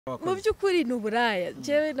mu by'ukuri ni uburaya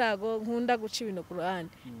jewe ntago nkunda guca ibintu ku ruhande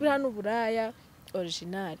buriya ni uburaya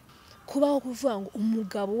original kubaho kuvuga ngo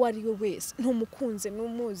umugabo uwo ari we wese ntumukunze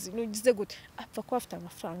n'umuzi nugize gute apfa kuba afite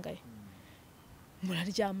amafaranga ye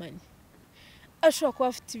muraryamanye ashobora kuba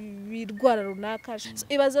afite ibirwara runaka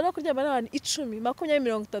ibaze no kuryamana n'abantu 10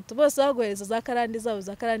 20 30 bose bagohereza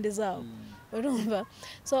za karande zabo urumva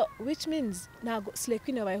so which means ntago slay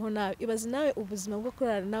bayeho nawe ibaze nawe ubuzima bwo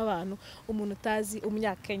kurara n'abantu umuntu utazi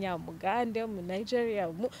umunyakenya umugande mu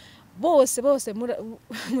Nigeria bose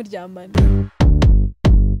muryamana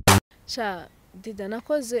sha dida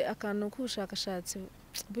nakoze akantu k'ubushakashatsi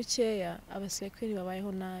bukeya abaslay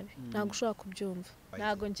babayeho nabi ntago ushobora kubyumva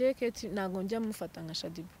ntago ngiye Kate ntago njya mufata nka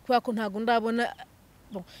Shadibu kubera ko ntago ndabona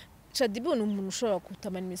bon Shadibu ni umuntu ushobora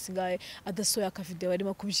kutamana imisingaye adasoya aka video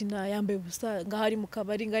arimo kubyina yambaye ubusa ngahari mu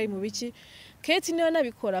kabari ngari mu biki Kate niyo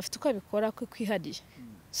nabikora afite uko abikora ko kwihadiye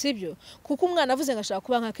sibyo kuko umwana avuze ngashaka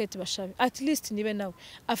kuba nka Kate Bashabe at least nibe nawe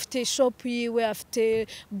afite shop yiwe afite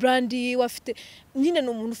brand yiwe afite nyine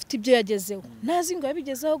no umuntu ufite ibyo yagezeho nazi ngo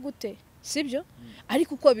yabigezeho gute sibyo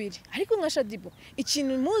ariko uko biri ariko nka Shadibu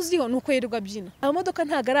ikintu muziho nuko yirirwa byina amamodoka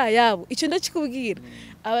ntago ari ayabo icyo ndakikubwira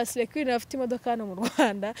abaslay bafite imodoka hano mu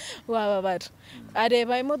Rwanda wababara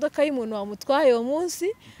areba imodoka y'umuntu wamutwaye uwo munsi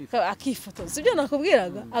akifotoza sibyo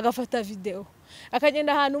nakubwiraga agafata video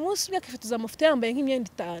akagenda ahantu umunsi umwe akifotoza amafoto yambaye nk'imyenda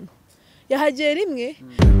 5 yahagera rimwe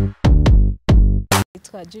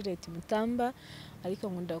itwa Juliet Mutamba ariko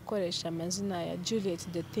nkunda gukoresha amazina ya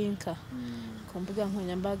Juliet the Thinker ku mbuga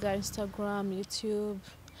nkoranyambaga Instagram, YouTube,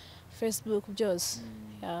 Facebook byose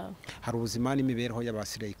hari ubuzima n'imibereho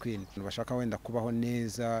y'abaslay bashaka wenda kubaho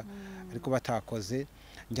neza ariko batakoze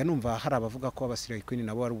njya numva hari abavuga ko abaslay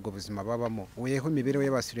nabo ari ubwo buzima babamo weho imibereho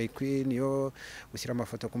y'abaslay yo gushyira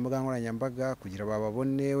amafoto ku mbuga nkoranyambaga kugira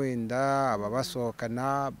bababone wenda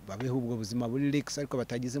ababasohokana babeho ubwo buzima buri leaks ariko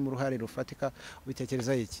batagize mu ruhare rufatika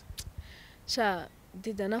ubitekereza iki sha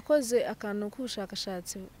dida nakoze akantu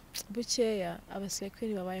k'ubushakashatsi bukeya abaslay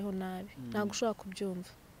babayeho nabi ntago ushobora kubyumva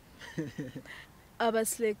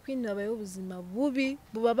abaslay babayeho ubuzima bubi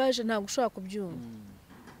bubabaje ntago ushobora kubyumva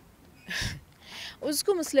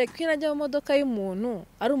uziko umuslay ajya mu modoka y'umuntu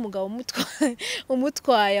ari umugabo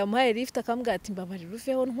umutwaye amuhaye lift akambwira ati mbabari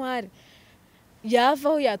ruveho ntware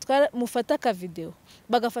yavaho yatwara mufata ka video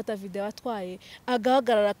bagafata video atwaye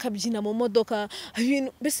agahagarara akabyina mu modoka ibintu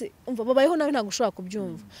bese umva babayeho nawe ntago ushobora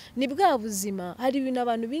kubyumva ni bwa buzima hari ibintu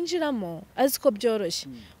abantu binjiramo aziko byoroshye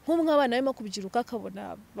nk'umwe abana barimo kubyiruka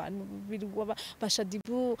akabona abantu birwa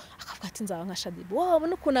bashadibu akavuga ati nzaba nka Shadibu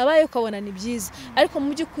wabona ukuntu abaye ukabona ni byiza ariko mu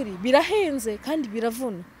by'ukuri birahenze kandi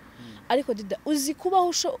biravuna ariko dida uzi kubaho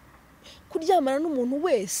kuryamana n'umuntu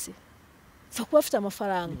wese fa kuba afite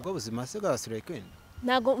amafaranga ubwo buzima se bwa slay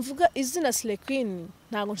ntago mvuga izina slay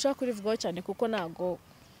ntago nshaka kurivugaho cyane kuko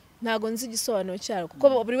ntago nzi igisobanuro cyaro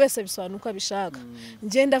kuko buri wese bisobanura uko abishaka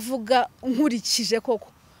ngenda avuga nkurikije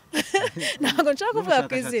koko ntago nshaka kuvuga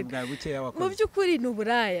ku izina mu by'ukuri ni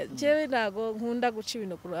uburaya jewe ntago nkunda guca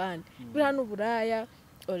ibintu ku ruhande buriya ni uburaya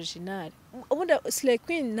original ubundi slay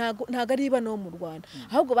ntago ari ibano mu Rwanda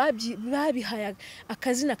ahubwo babihaye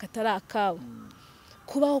akazina katari akawe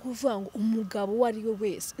kubaho kuvuga ngo umugabo uwo ari we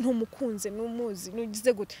wese ntumukunze n'umuzi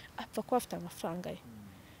nugize gute apfa kuba afite amafaranga ye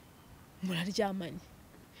muraryamanye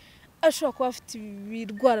ashobora kuba afite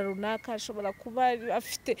ibirwara runaka ashobora kuba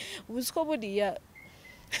afite ubuziko buriya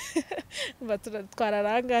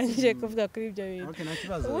twararanganje kuvuga kuri ibyo bintu okay nta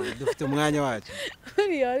kibazo dufite umwanya wacu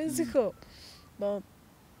buriya ariziko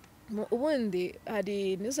ubundi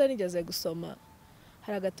hari nizo nigeze gusoma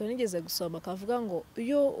hari agato nigeze gusoma kavuga ngo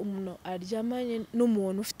iyo umuntu aryamanye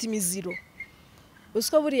n'umuntu ufite imiziro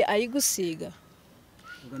uziko buri ayigusiga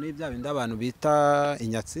ubwo ni bya bindi abantu bita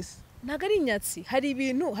inyatsi ntago ari inyatsi hari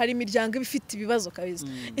ibintu hari imiryango bifite ibibazo kabiza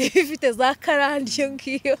ifite za karande iyo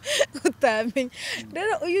ngiyo utamenya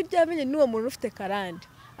rero iyo uryamanye n'uwo muntu ufite karande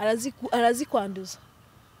arazikwanduza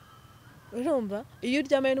urumva iyo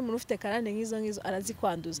uryamanye n'umuntu ufite karande nk'izo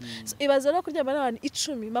arazikwanduza ibaze no kuryamana n'abantu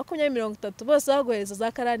 10 20 30 bose bagohereza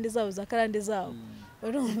za karande zabo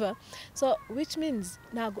urumva so which means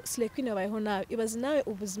ntago slay bayeho nawe ibaze nawe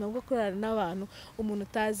ubuzima bwo kurara n'abantu umuntu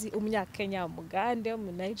utazi umunyakenya umugande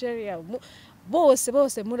mu Nigeria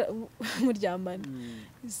bose muryamana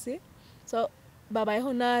so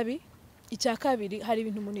babayeho nabi icya kabiri hari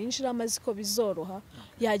ibintu umuntu yinjira amazi ko bizoroha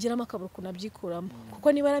yagiramo akabura kunabyikuramo kuko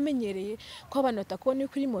niba aramenyereye ko abantu batakubona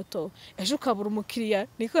kuri moto ejo ukabura umukiriya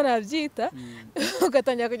niko nabyita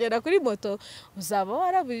ugatangira kugenda kuri moto uzaba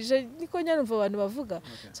waraburije niko nyarumva abantu bavuga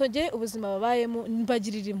so ngiye ubuzima babayemo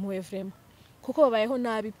mbagirira impuhwe vraiment kuko babayeho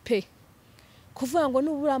nabi pe kuvuga ngo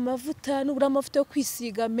nubura amavuta yo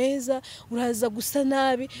kwisiga meza uraza gusa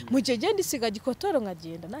nabi mu gihe genda isiga gikotoro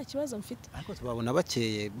nkagenda nta kibazo mfite. ariko tubabona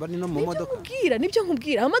bakeye bari no mu modoka. Nibyo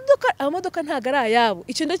nkubwira amamodoka ntago ari ayabo,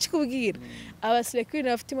 icyo ndakikubwira. Abasirikare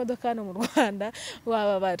bafite imodoka hano mu Rwanda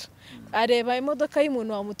wababara, areba imodoka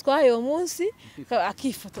y'umuntu wamutwaye uwo munsi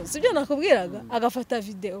akifotoza, sibyo nakubwiraga, agafata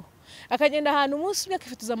video akagenda ahantu umunsi umwe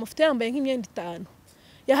akifotoza amafoto yambaye nk'imyenda 5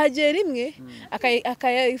 yahagera rimwe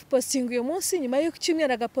akayipostinga uyu munsi, nyuma y'uko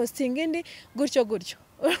cyumweru agapostinga indi gutyo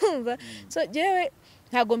urumva. So jewe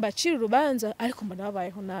ntago mbacira urubanza, ariko mbona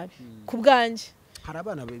babayeho nabi ku bwanjye. hari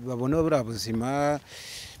abana babona buriya buzima,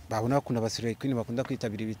 babona bakunda abasirikare bakunda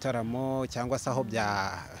kwitabira ibitaramo cyangwa se aho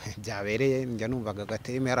byabereye. Njya numvaga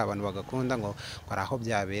gateme hari abantu bagakunda ngo ari aho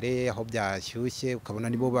byabereye, aho byashyushye, ukabona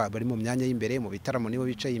nibo bari mu myanya y'imbere mu bitaramo, nibo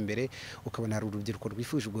bicaye imbere, ukabona hari urubyiruko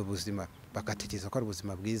rwifuje ubwo buzima bagatekereza ko ari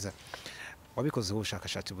ubuzima bwiza. Wabikozeho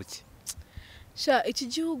ubushakashatsi buke? Iki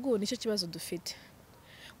gihugu nicyo kibazo dufite,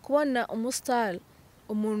 kubona umustar,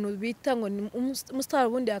 umuntu bita ngo ni umustar,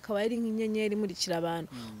 ubundi akaba ari nk'inyenyeri imurikira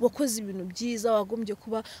abantu, wakoze ibintu byiza, wagombye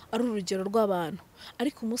kuba ari urugero rw'abantu.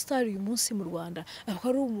 Ariko umustar uyu munsi mu Rwanda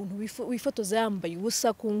akaba ari umuntu wifotoza yambaye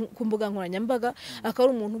ubusa ku mbuga nkoranyambaga,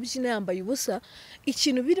 akaba ari umuntu ubyina yambaye ubusa.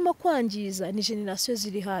 Ikintu birimo kwangiza ni generation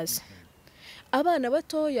ziri hasi. Abana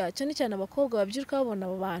batoya cyane cyane abakobwa babyiruka babona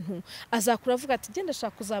abo bantu, azakura avuga ati genda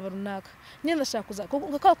shaka kuzaba runaka, ngenda shaka kuzaba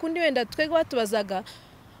kwa kundi wenda twego batubazaga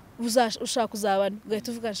ushaka kuzaba,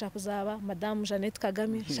 ugahita uvuga nshaka kuzaba Madame Jeannette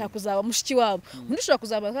Kagame, nshaka kuzaba mushiki wabo, undi ushaka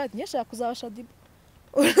kuzaba ati nshaka kuzaba Shadiba,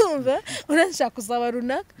 urumva, urashaka kuzaba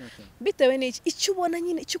runaka, bitewe n'iki icyo ubona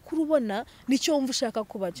nyine, icyo kurubona nicyo wumva ushaka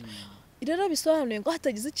kuba cyo. Rero bisobanuye ngo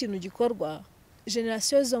hatagize ikintu gikorwa,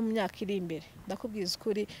 generation zo mu myaka iri imbere, ndakubwiza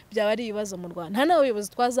ukuri, byaba ari ibibazo mu Rwanda. Nta n'abayobozi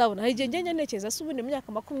twazabona. Hari igihe ngenge ntekereza se ubundi mu myaka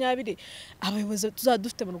 20 abayobozi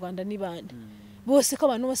tuzadufite mu Rwanda ni bande? Bose ko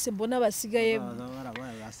abantu bose mbona basigaye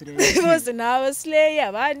bose n'abasleya,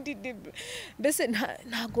 abandi mbese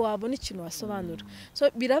ntago wabona ikintu wasobanura. So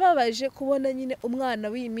birababaje kubona nyine umwana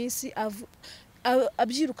w'iyi minsi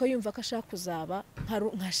abyiruka yumva ko ashaka kuzaba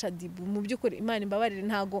nka Shadibu. Mu by'ukuri Imana imbabarire,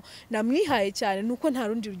 ntago namwihaye cyane, nuko nta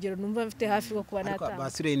rundi rugero numva mfite hafi ko kuba natanga.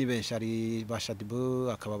 Basire ni benshi, ari ba Shadibu,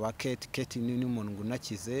 akaba ba Kate ni umuntu ngo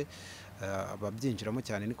nakize, ababyinjiramo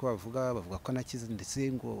cyane niko bavuga ko nakize, ndetse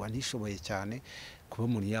ngo wanishoboye cyane. Kuba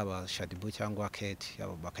umuntu yaba Shadibu cyangwa Kate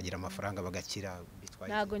bakagira amafaranga bagakira bitwaye.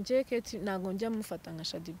 Ntago ngiye Kate, ntago njya mufata nka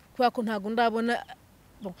Shadibu, kubera ko ntago ndabona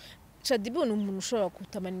Shadibu ni umuntu ushobora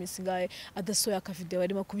kutamana imisingaye adasoya akavideo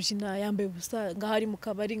arimo kubyina yambaye ubusa ngaho ari mu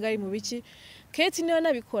kabari, ngaho ari mu biki. Kate niyo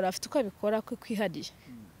nabikora, afite uko abikora ko kwihariye,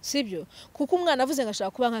 sibyo? Kuko umwana avuze ngashaka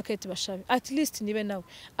kuba nka Kate Bashabe, at least nibe nawe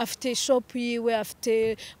afite shop yiwe,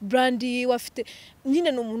 afite brand yiwe, afite nyine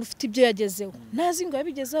n'umuntu ufite ibyo yagezeho, nazi ngo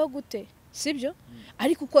yabigezeho gute, sibyo?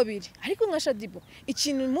 Ariko uko biri, ariko nka Shadibu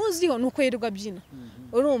ikintu muziho nuko yirirwa byina,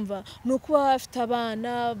 urumva, nuko afite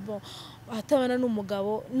abana atabana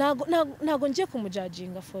n'umugabo. Nago ngiye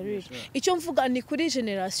kumujajinga for real. Icyo mvuga ni kuri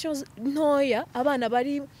generation ntoya, abana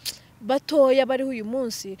bari batoya bari uyu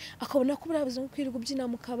munsi, akabona ko burabuze kwirirwa ubyina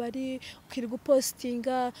mu kabari, kwirirwa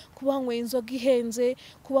postinga, kuba hanywe inzoga ihenze,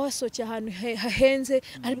 kuba wasokeye ahantu hahenze,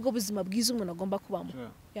 aribwo buzima bwiza umuntu agomba kubamo.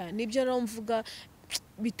 Nibyo no mvuga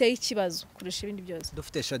biteye ikibazo kurusha ibindi byose.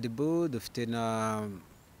 Dufite Shadibu, dufite na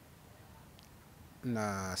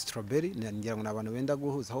Strawberry, ngira ngo nabantu benda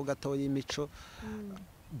guhuza aho gato y'imico.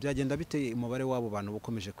 Byagenda biteye umubare wabo bantu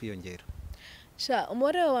bukomeje kwiyongera.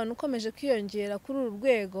 Umubare w'abantu ukomeje kwiyongera kuri uru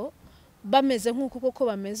rwego, bameze nk'uko koko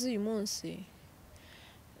bameze uyu munsi,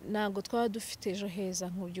 ntago twaba dufite ejo heza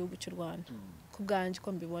mu gihugu cy'u Rwanda. Kubwanjye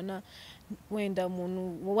ko mbibona, wenda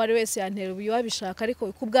umuntu wari wese yantera ubu yabishaka, ariko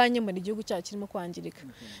kubwanye muri igihugu cyacu kirimo kwangirika,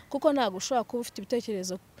 kuko ntago ushobora kuba ufite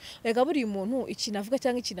ibitekerezo. Ega buri muntu ikintu avuga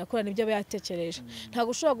cyangwa ikintu akora nibyo aba yatekereje. Ntago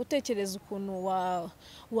ushobora gutekereza ukuntu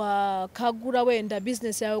wakagura wenda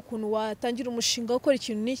business yawe, ukuntu watangira umushinga ukora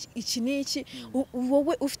ikintu iki n'iki,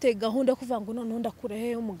 wowe ufite gahunda kuvuga ngo noneho ndakura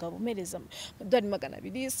he umugabo umereza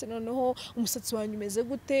 $200 se, noneho umusatsi wanyu umeze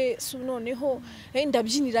gute, so noneho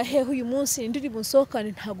ndabyinira he uyu munsi ndirimbo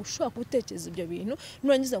nsohokane. Ntago ushobora gutekereza ibyo bintu,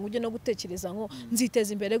 nurangiza ngo ujye no gutekereza ngo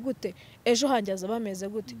nziteza imbere gute, ejo hanjyaza bameze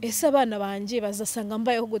gute, ese abana banjye bazasanga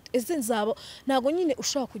mbayeho gute, ese nzabo. Ntago nyine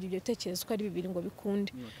ushobora kugira ibyo tekerezo ko ari bibiri ngo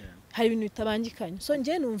bikunde. Hari ibintu bitabangikanye. So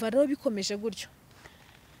njye numva rero bikomeje gutyo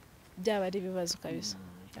byaba ari ibibazo kabisa.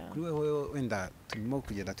 kuri wewe wenda turimo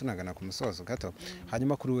kugenda tunagana ku musozo gato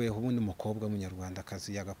hanyuma kuri wewe ubundi umukobwa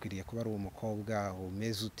w'umunyarwandakazi yagakwiriye kuba ari umukobwa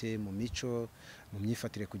umeze ute mu mico mu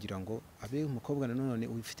myifatire kugira ngo abe umukobwa nanone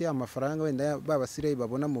ufite amafaranga wenda babasire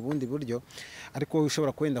babona mu bundi buryo ariko wowe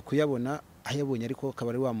ushobora kwenda kuyabona ayabonye ariko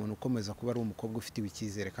akaba ari wa muntu ukomeza kuba ari umukobwa ufite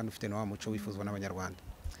icyizere kandi ufite na wa muco wifuzwa n'abanyarwanda.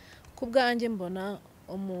 Ku bwanjye mbona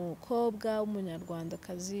umukobwa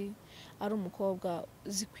w'umunyarwandakazi ari umukobwa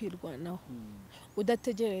uzi kwirwanaho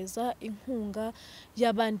udategereza inkunga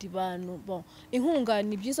y'abandi bantu. Bon, inkunga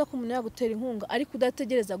ni byiza ko umuntu yagutera inkunga ariko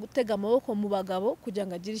udategereza gutega amaboko mu bagabo kugira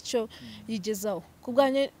ngo agire icyo yigezaho. Ku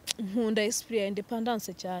bwanjye nkunda esprit ya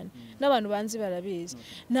independence cyane n'abantu banzi barabizi.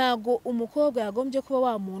 Ntago umukobwa yagombye kuba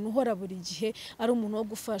wa muntu uhora buri gihe ari umuntu wo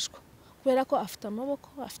gufashwa kubera ko afite amaboko,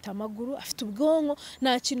 afite amaguru, afite ubwonko,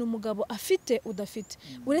 nta kintu umugabo afite udafite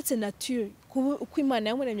uretse nature uko Imana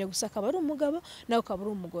yamuremye gusa akaba ari umugabo nawe ukaba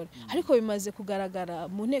ari umugore. Ariko bimaze kugaragara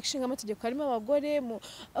mu nteko ishinga amategeko harimo abagore, mu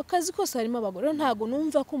akazi kose harimo abagore. Ntago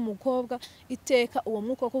numva ko umukobwa iteka uwo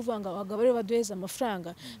mwuka wo kuvanga abagabo rero baduheza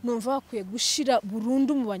amafaranga numva bakwiye gushira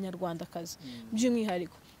burundu mu banyarwandakazi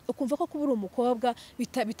by'umwihariko. Ukumva ko kuba uri umukobwa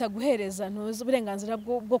bitaguhereza uburenganzira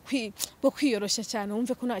bwo kwiyoroshya cyane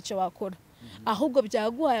wumve ko ntacyo wakora, ahubwo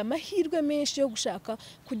byaguhaye amahirwe menshi yo gushaka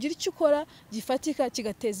kugira icyo ukora gifatika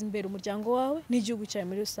kigateza imbere umuryango wawe n'igihugu cyawe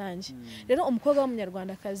muri rusange. Rero umukobwa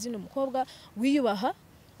w'umunyarwandakazi ni umukobwa wiyubaha,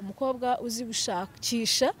 umukobwa uzi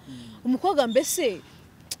gushakisha, umukobwa mbese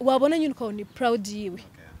wabona nyine ukabona ni proud yiwe.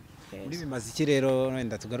 Muri bimaziki rero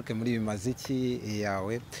wenda tugaruke muri bimaziki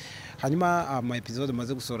yawe. Hanyuma ama episode maze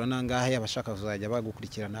gusora nangahe abashaka kuzajya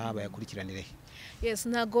bagukurikirana bayakurikiranire? Yes,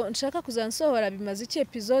 ntago nshaka kuzansohora bimaze iki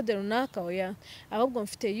episode runaka oya, ahubwo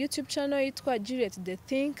mfite YouTube channel yitwa Juliet the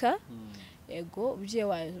Thinker. Ego ugiye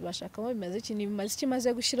washakamo bimaze iki ni bimaze iki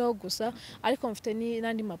maze gushiraho gusa, ariko mfite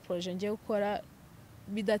n'andi ma projet ngiye gukora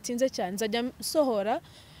bidatinze cyane nzajya sohora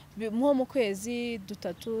mu kwezi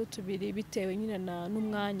 3-2 bitewe nyine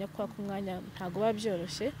n'umwanya kwa kumwanya ntago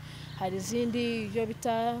babyoroshye. Hari izindi yo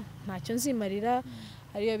bita ntacyo nzimarira,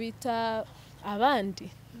 hari yo bita abandi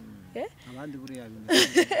abandi buriya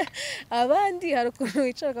abandi hari ukuntu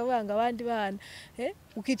wicara ukavanga abandi bana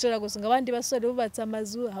ukicara gusa ngo abandi basore bubatse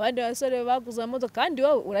amazu, abandi basore baguze amamodoka kandi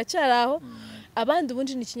wowe uracyaraho. Abandi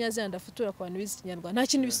ubundi ni ikinyazina ndafutura ku bantu bizi Ikinyarwanda nta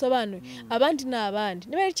kintu bisobanuye. Abandi ni abandi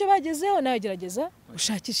niba icyo bagezeho nawe gerageza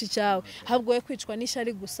ushakisha icyawe, ahubwo we kwicwa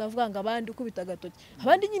n'ishyari gusa avuga ngo abandi ukubita agatoki.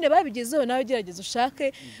 Abandi nyine babigezeho nawe gerageza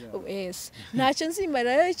ushake. Yes, ntacyo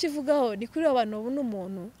nzimarira rero ikivugaho ni kuri abantu babona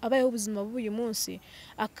umuntu abayeho ubuzima bw'uyu munsi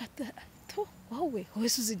akata wowe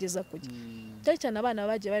wese uzigeza kujya cyane cyane abana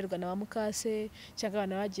bagiye barirwa na bamukase cyangwa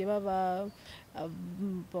abana bagiye baba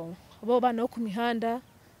bo bana bo ku mihanda.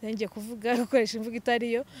 Ngiye kuvuga gukoresha imvugo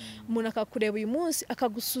itariyo, umuntu akakureba uyu munsi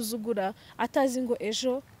akagusuzugura atazi ngo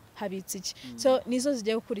ejo habitse iki. So nizo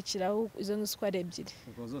zigiye gukurikiraho izo nuko ari ebyiri.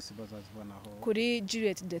 Ubwo zose bazazibonaho kuri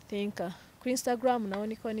Juliet the Thinker kuri Instagram naho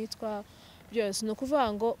niko nitwa byose. No kuvuga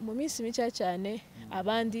ngo mu minsi mike cyane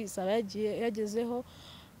abandi zaba yagezeho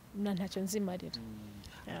ntacyo nzimarira.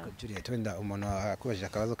 Juliet wenda umuntu akubajije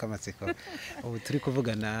akabazo k'amatsiko ubu turi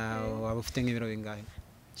kuvugana waba ufite nk'ibiro bingahe?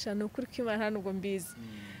 Shano kuri kimana nubwo mbizi.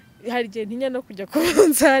 Hari igihe ntinya no kujya ku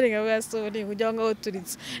munzani nkavuga sori kujya ngaho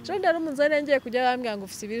turitse. Cyo ndari umunzani ngiye kujya bambwira ngo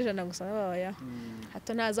ufite ibiro 100 gusa babaya.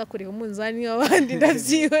 Hato naza kuri umunzani w'abandi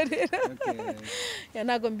ndabyihorera. Ya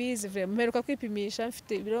ntago mbizi vraiment mperuka kwipimisha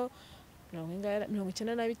mfite ibiro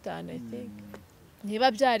 95 I think.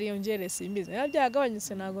 Niba byariyongere simbizi. Niba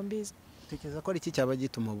byagabanyutse ntago mbizi. Tekereza ko ari iki cyaba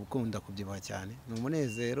gituma ubukunda kubyibuha cyane? Ni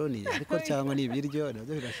umunezero ni ariko cyangwa ni ibiryo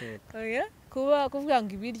nabyo birashoboka. Oya kuba kuvuga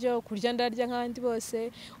ngo ibiryo kurya ndarya nk'abandi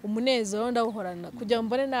bose umunezero ndawuhorana kujya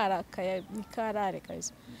mbone narakaye nikarare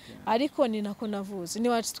kazi. Ariko ni nako navuze ni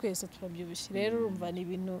wacu twese turabyibushye rero urumva ni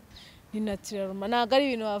ibintu ni natural ntago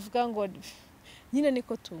ari ibintu bavuga ngo nyine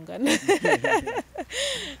niko tungana.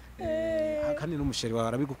 Kandi n'umusheri wawe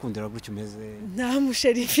arabigukundira gutyo umeze? Nta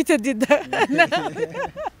musheri mfite dida.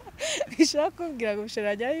 Bishaka kubwira ngo umusheri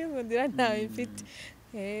ajya yungundira ntawe mfite.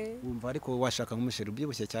 Wumva ariko washaka nk'umusheri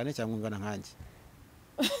ubyibushye cyane cyangwa ungana nkanjye?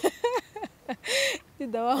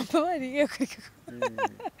 Dida wambabariye kuri.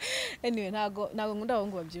 Anyway ntago nkunda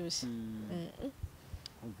abahungu babyibushye.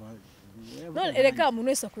 None erega umuntu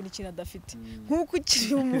wese akunda ikintu adafite nk'uko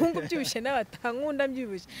ukiri umuhungu ubyibushye n'abatankunda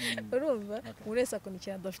mbyibushye urumva umuntu wese akunda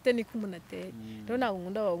ikintu adafite niko umuntu ateye. Rero ntabwo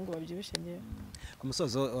nkunda abahungu babyibushye nyewe. Ku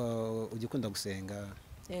musozo ugikunda gusenga?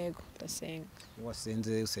 Yego ndasenga.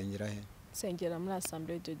 Wasenze usengera he? Sengera muri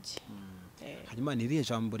Assemblée de Dieu. Hanyuma ni irihe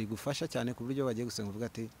jambo rigufasha cyane ku buryo bagiye gusenga uvuga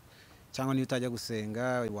ati cyangwa niyo utajya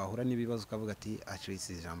gusenga wahura n'ibibazo ukavuga ati actually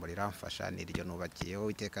isi jambo riramfasha niryo nubakiyeho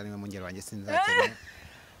iteka nimwe mu ngero wanjye sinzakena?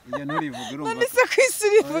 iyo nturivuga urumva none se kwisi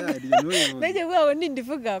urivuga nege bwawe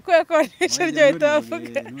nindivuga ko yakoresha ryo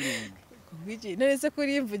bitavuga ngiki none se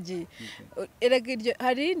kuri imvugiye erega iryo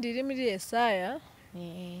hari indi iri muri Yesaya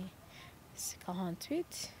ni 48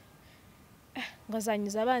 ngo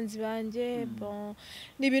azanyiza abanzi banjye bon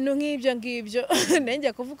ni ibintu nk'ibyo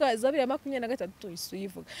nenge kuvuga Zaburi ya 23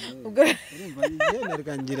 isuyivuga ubwo urumva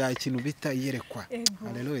yenerwa ngira ikintu bita yerekwa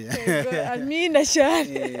haleluya amina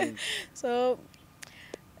cyane so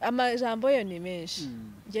amajambo yo ni menshi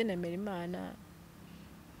nge nemera Imana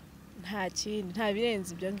nta kindi nta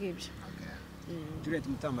birenze ibyo ngibyo Juliet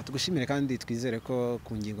Mutamba tugushimire kandi twizere ko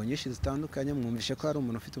ku ngingo nyinshi zitandukanye mwumvishe ko hari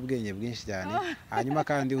umuntu ufite ubwenge bwinshi cyane hanyuma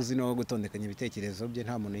kandi uzi no gutondekanya ibitekerezo bye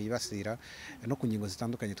nta muntu yibasira no ku ngingo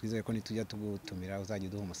zitandukanye twizere ko nitujya tugutumira uzajya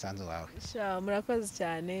uduha umusanzu wawe murakoze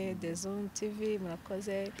cyane The ZOOM TV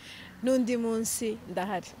murakoze n'undi munsi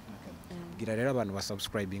ndahari bwira rero abantu ba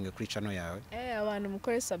subscribing kuri channel yawe abantu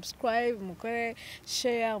mukore subscribe mukore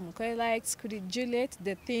share mukore likes kuri Juliet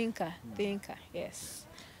the thinker yes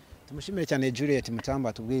tumushimire cyane Juliet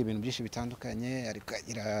Mutamba tubwiye ibintu byinshi bitandukanye ariko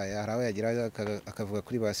haraho yagira akavuga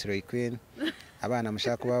kuri ba Queen abana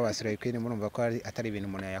mushaka kuba ba Queen murumva ko atari ibintu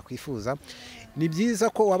umuntu yakwifuza ni byiza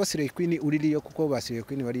ko waba Queen uririyo kuko ba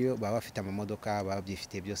Queen bariyo baba bafite amamodoka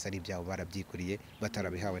babyifitiye byose ari byabo barabyikuriye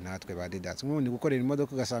batarabihawe natwe ba Didas nk'ubundi gukorera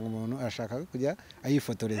imodoka ugasanga umuntu arashaka kujya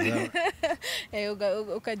ayifotoreza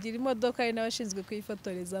ukagira imodoka ari n'abashinzwe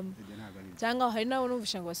kuyifotorezamo cyangwa hari nabo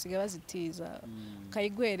numvisha ngo basigaye bazitiza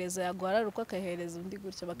ukayiguhereza yaguharara uko akayihereza undi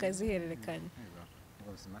gutyo bakazihererekanya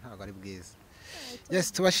ubuzima ntabwo ari bwiza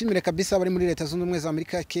yes tubashimire kabisa bari muri Leta Zunze Ubumwe za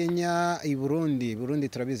Amerika Kenya i Burundi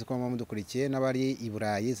turabizi ko mudukurikiye n'abari i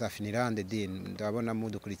Burayi za Finland ndabona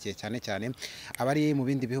mudukurikiye cyane abari mu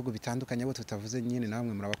bindi bihugu bitandukanye bo tutavuze nyine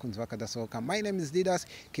namwe muri abakunzi bakadasohoka my name is Didas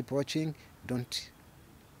keep watching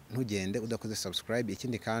ntugende udakoze subscribe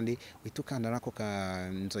ikindi kandi witukanda nako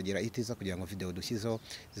kanzogera itiza kugira ngo video dushyizo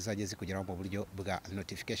zizajye zikugeraho mu buryo bwa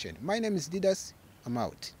notification my name is Didas I'm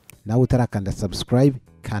out nawe utarakanda subscribe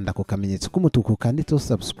kanda ko kamenyetso k'umutuku kanditseho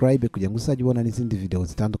subscribe kugira ngo uzajye ubona n'izindi video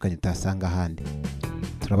zitandukanye utasanga ahandi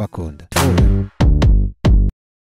turabakunda